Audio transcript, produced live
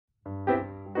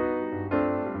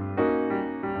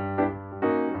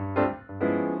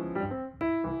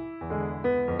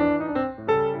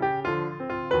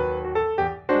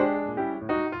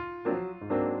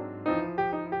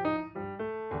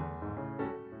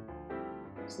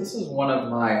So this is one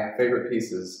of my favorite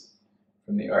pieces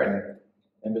from the Art and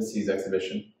Embassies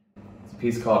exhibition. It's a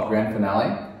piece called Grand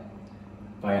Finale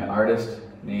by an artist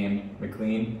named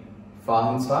McLean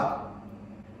Fallenstock.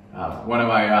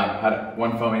 Had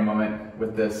one foamy moment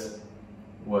with this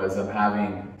was of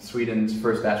having Sweden's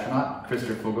first astronaut,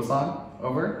 Christer Fuglesang,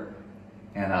 over.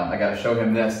 And I got to show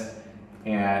him this,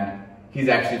 and he's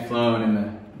actually flown in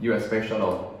the US Space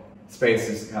Shuttle. Space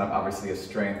is kind of obviously a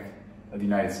strength of the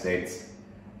United States,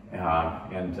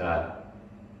 and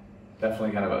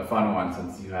definitely kind of a fun one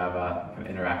since you have an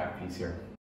interactive piece here.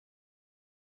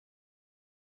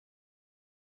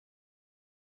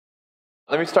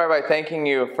 Let me start by thanking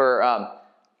you for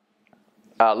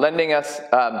lending us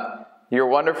your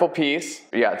wonderful piece.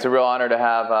 Yeah, it's a real honor to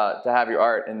have your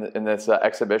art in this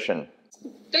exhibition.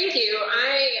 Thank you.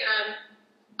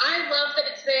 I love that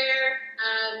it's there.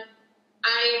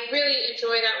 I really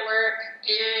enjoy that work,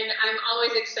 and I'm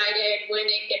always excited when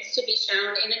it gets to be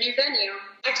shown in a new venue.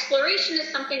 Exploration is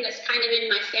something that's kind of in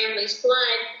my family's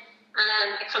blood.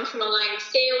 I come from a line of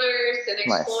sailors and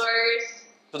explorers. Nice.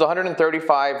 There's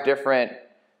 135 different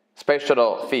space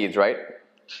shuttle feeds, right?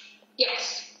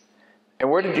 Yes.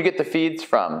 And where did you get the feeds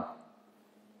from?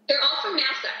 They're all from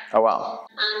NASA. Oh, wow.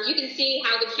 You can see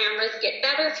how the cameras get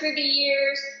better through the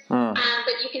years,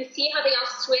 but you can see how they all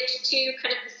switch to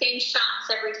kind of the same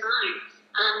shots every time.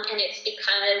 And it's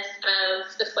because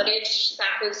of the footage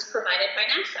that was provided by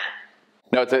NASA.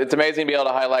 No, it's amazing to be able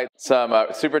to highlight some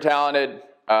super talented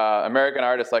American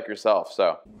artists like yourself.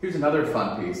 So here's another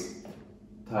fun piece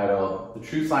titled "The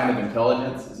True Sign of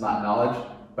Intelligence is Not Knowledge,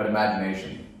 but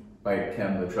Imagination" by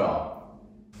Kim Luttrell.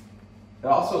 I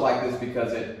also like this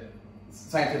because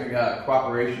scientific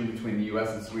cooperation between the US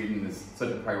and Sweden is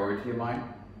such a priority of mine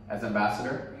as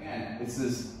ambassador. And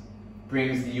this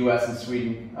brings the US and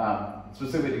Sweden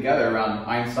specifically together around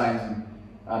Einstein's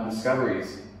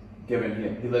discoveries,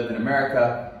 given he lived in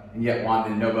America and yet won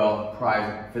the Nobel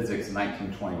Prize in Physics in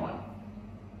 1921.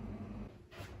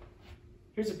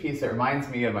 Here's a piece that reminds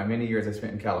me of my many years I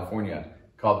spent in California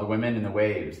called "The Women in the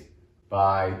Waves"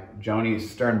 by Joni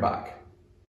Sternbach.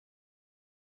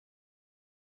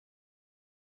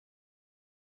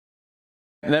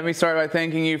 Let me start by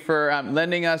thanking you for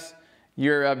lending us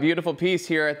your beautiful piece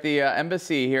here at the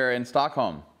embassy here in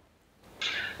Stockholm.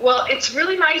 Well, it's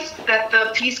really nice that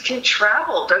the piece can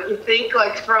travel, don't you think?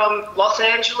 Like from Los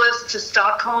Angeles to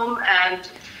Stockholm, and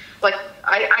like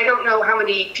I don't know how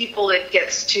many people it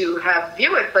gets to have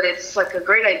view it, but it's like a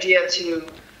great idea to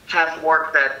have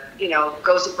work that, you know,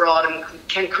 goes abroad and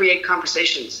can create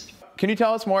conversations. Can you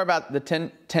tell us more about the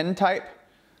tin type?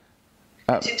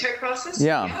 Tin type process?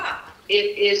 Yeah.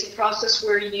 It is a process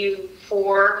where you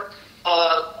pour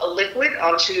a liquid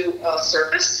onto a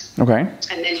surface. Okay.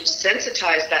 And then you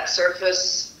sensitize that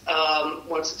surface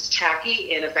once it's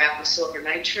tacky in a bath of silver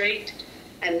nitrate.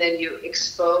 And then you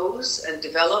expose and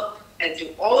develop and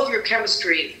do all of your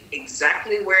chemistry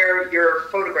exactly where you're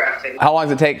photographing. How long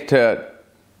does it take to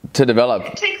develop?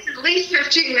 It takes at least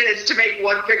 15 minutes to make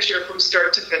one picture from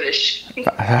start to finish.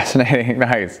 Fascinating.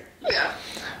 Nice. Yeah.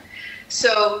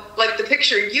 So, like the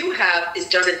picture you have is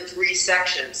done in 3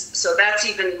 sections, so that's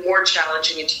even more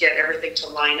challenging to get everything to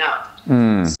line up.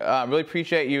 Really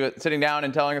appreciate you sitting down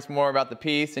and telling us more about the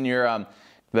piece and your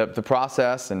the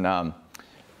process, and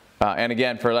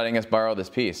again for letting us borrow this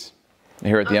piece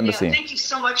here at the embassy. Yeah, thank you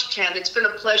so much, Ken. It's been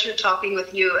a pleasure talking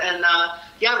with you, and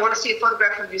yeah, I want to see a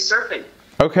photograph of you surfing.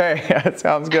 Okay, that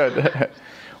sounds good.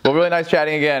 Well, really nice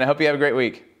chatting again. I hope you have a great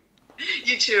week.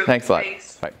 You too. Thanks a lot.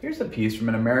 Thanks. Bye. Here's a piece from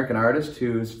an American artist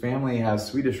whose family has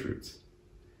Swedish roots,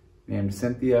 named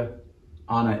Cynthia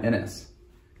Anna Innes.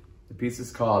 The piece is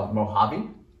called Mojave,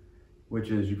 which,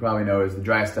 as you probably know, is the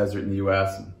driest desert in the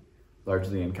US, and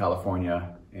largely in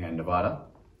California and Nevada.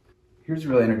 Here's a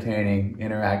really entertaining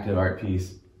interactive art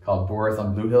piece called Boris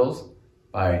on Blue Hills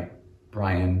by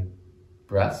Brian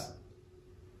Bress.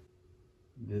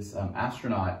 This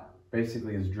astronaut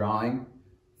basically is drawing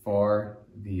for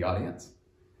the audience,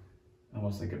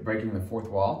 almost like breaking the fourth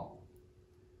wall.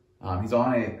 He's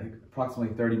on a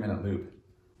approximately 30-minute loop.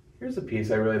 Here's a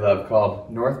piece I really love called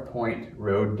North Point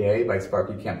Road Day by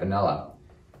Sparky Campanella.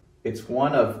 It's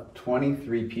one of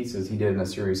 23 pieces he did in a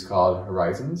series called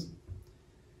Horizons.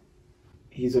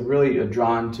 He's really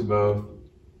drawn to both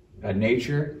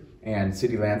nature and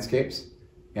city landscapes,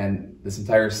 and this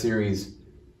entire series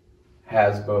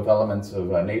has both elements of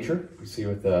nature, you see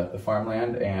with the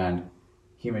farmland, and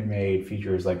human-made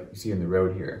features like you see in the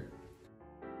road here.